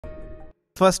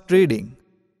First reading.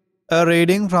 A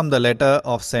reading from the letter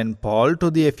of St. Paul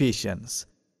to the Ephesians,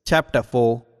 chapter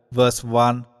 4, verse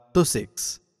 1 to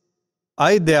 6.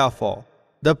 I therefore,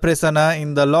 the prisoner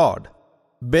in the Lord,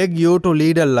 beg you to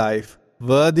lead a life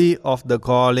worthy of the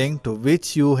calling to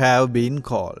which you have been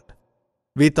called,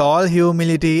 with all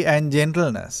humility and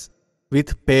gentleness,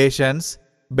 with patience,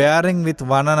 bearing with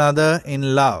one another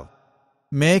in love,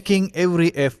 making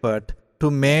every effort to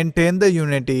maintain the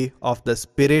unity of the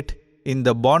Spirit in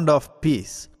the bond of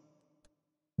peace.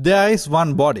 There is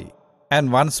one body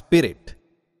and one Spirit,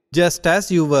 just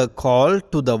as you were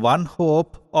called to the one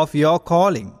hope of your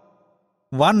calling,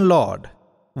 one Lord,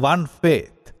 one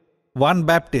faith, one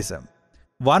baptism,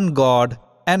 one God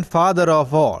and Father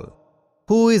of all,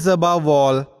 who is above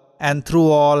all and through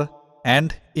all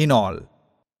and in all.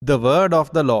 The word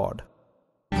of the Lord.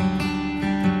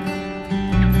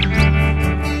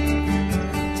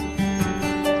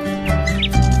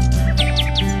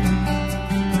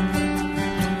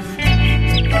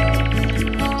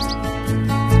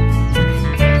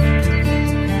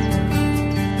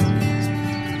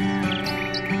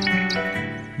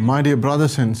 My dear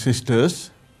brothers and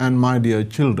sisters, and my dear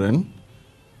children,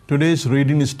 today's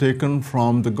reading is taken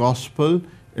from the Gospel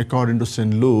according to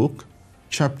St. Luke,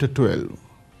 chapter 12.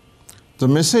 The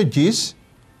message is,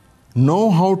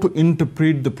 know how to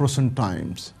interpret the present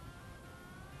times.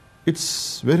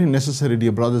 It's very necessary,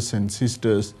 dear brothers and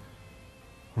sisters,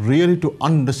 really to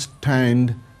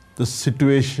understand the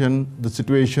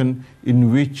situation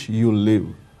in which you live.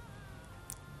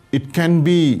 It can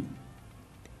be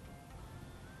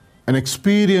an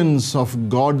experience of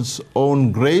God's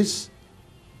own grace,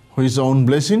 His own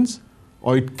blessings,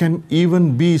 or it can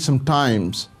even be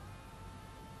sometimes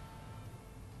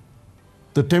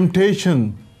the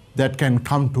temptation that can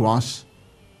come to us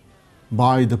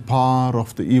by the power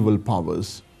of the evil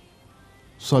powers.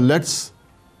 So let's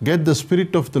get the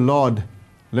Spirit of the Lord,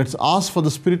 let's ask for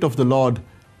the Spirit of the Lord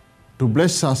to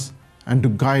bless us and to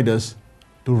guide us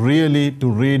to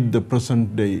read the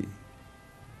present day.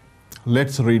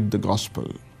 Let's read the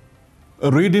Gospel.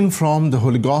 A reading from the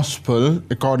Holy Gospel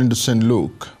according to St.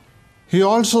 Luke. He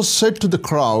also said to the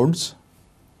crowds,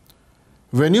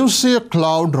 when you see a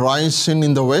cloud rising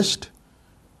in the west,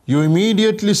 you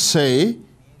immediately say,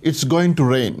 it's going to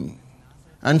rain.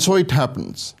 And so it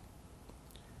happens.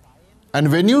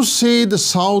 And when you see the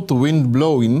south wind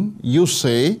blowing, you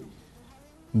say,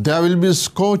 there will be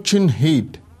scorching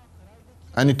heat.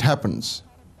 And it happens.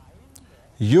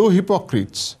 You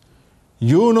hypocrites!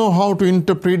 You know how to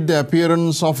interpret the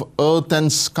appearance of earth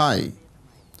and sky.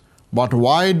 But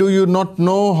why do you not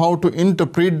know how to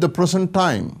interpret the present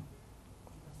time?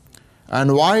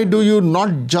 And why do you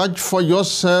not judge for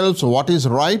yourselves what is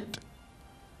right?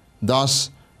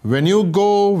 Thus, when you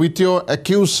go with your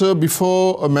accuser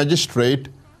before a magistrate,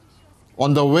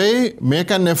 on the way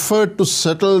make an effort to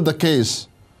settle the case,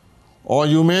 or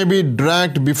you may be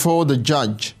dragged before the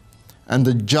judge, and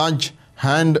the judge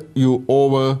hand you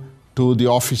over to the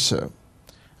officer,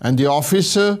 and the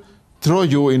officer throw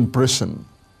you in prison.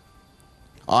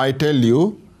 I tell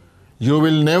you, you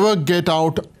will never get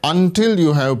out until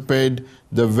you have paid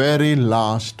the very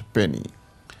last penny.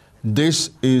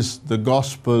 This is the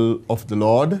Gospel of the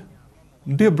Lord.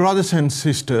 Dear brothers and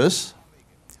sisters,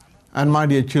 and my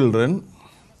dear children,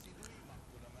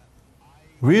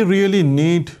 we really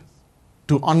need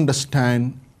to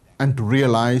understand and to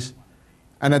realize,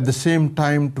 and at the same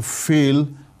time to feel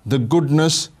the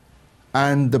goodness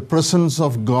and the presence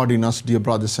of God in us, dear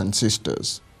brothers and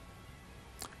sisters.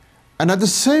 And at the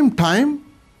same time,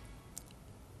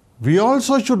 we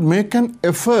also should make an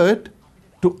effort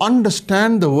to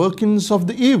understand the workings of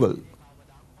the evil.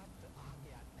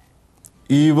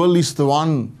 Evil is the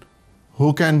one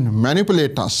who can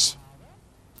manipulate us.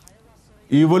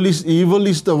 Evil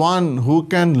is the one who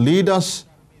can lead us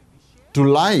to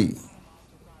lie.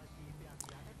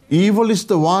 Evil is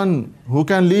the one who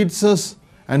can lead us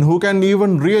and who can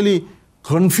even really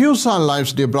confuse our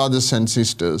lives, dear brothers and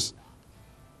sisters.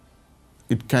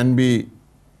 It can be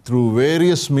through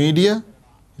various media,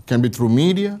 it can be through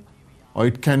media, or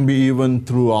it can be even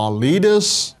through our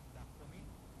leaders.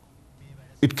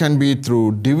 It can be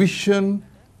through division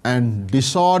and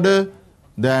disorder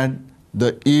that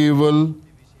the evil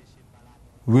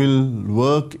will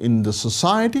work in the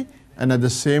society and at the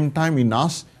same time in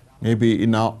us, maybe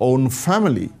in our own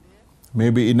family,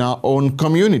 maybe in our own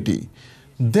community.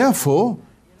 Therefore,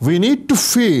 we need to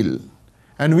feel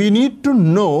and we need to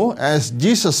know, as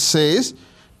Jesus says,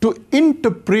 to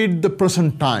interpret the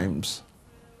present times.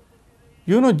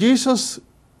 You know, Jesus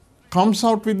comes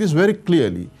out with this very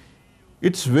clearly.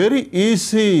 It's very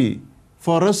easy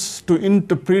for us to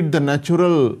interpret the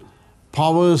natural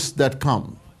powers that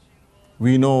come.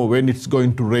 We know when it's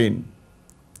going to rain.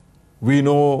 We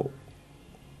know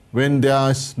when there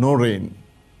is no rain.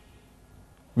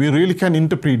 We really can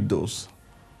interpret those.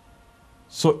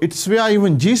 So it's where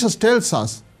even Jesus tells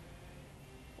us,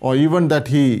 or even that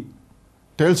He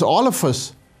tells all of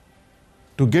us,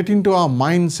 to get into our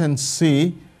minds and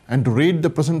see, and to read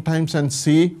the present times and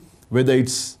see whether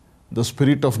it's the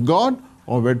Spirit of God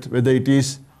or whether it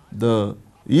is the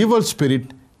evil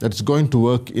spirit that's going to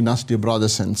work in us, dear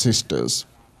brothers and sisters.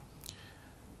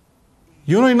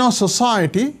 You know, in our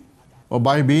society, or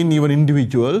by being even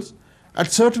individuals,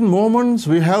 at certain moments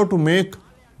we have to make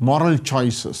moral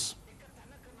choices.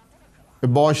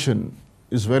 Abortion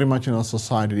is very much in our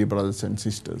society, dear brothers and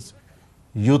sisters.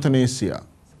 Euthanasia,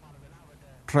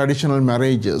 traditional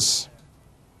marriages,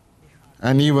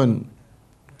 and even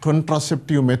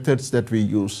contraceptive methods that we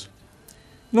use.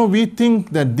 You know, we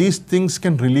think that these things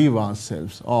can relieve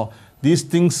ourselves, or these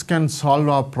things can solve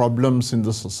our problems in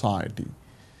the society.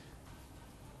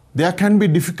 There can be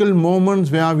difficult moments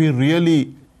where we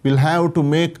really will have to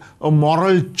make a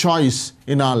moral choice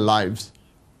in our lives.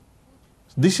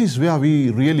 This is where we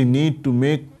really need to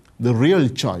make the real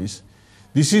choice.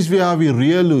 This is where we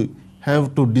really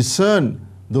have to discern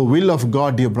the will of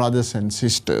God, dear brothers and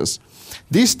sisters.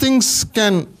 These things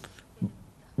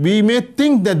we may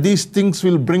think that these things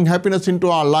will bring happiness into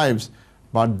our lives,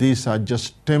 but these are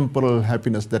just temporal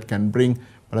happiness that can bring,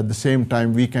 but at the same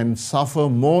time we can suffer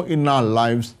more in our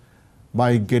lives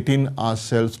by getting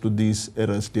ourselves to these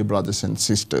errors, dear brothers and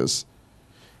sisters.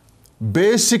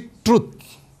 Basic truth,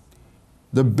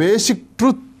 the basic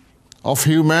truth of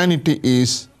humanity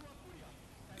is,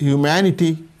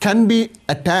 humanity can be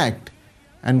attacked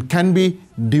and can be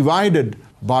divided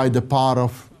by the power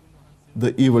of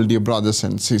the evil, dear brothers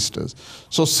and sisters.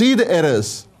 So see the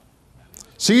errors,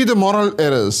 see the moral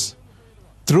errors.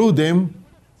 Through them,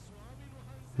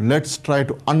 let's try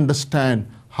to understand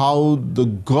how the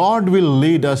God will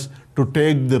lead us to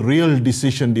take the real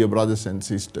decision, dear brothers and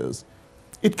sisters.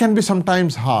 It can be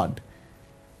sometimes hard.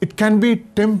 It can be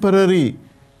temporary.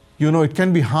 You know, it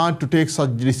can be hard to take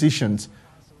such decisions.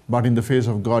 But in the face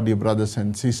of God, dear brothers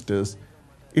and sisters,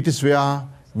 it is where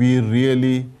we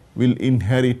really will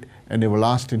inherit an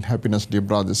everlasting happiness, dear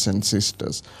brothers and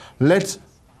sisters.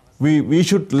 We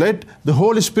should let the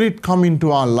Holy Spirit come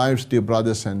into our lives, dear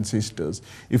brothers and sisters.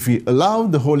 If we allow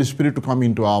the Holy Spirit to come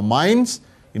into our minds,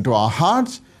 into our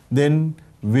hearts, then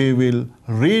we will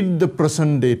read the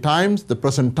present times,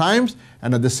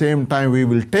 and at the same time we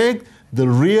will take the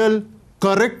real,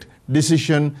 correct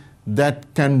decision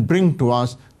that can bring to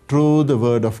us through the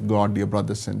word of God, dear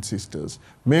brothers and sisters.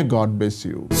 May God bless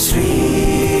you.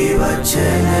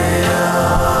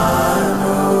 Wachanayano.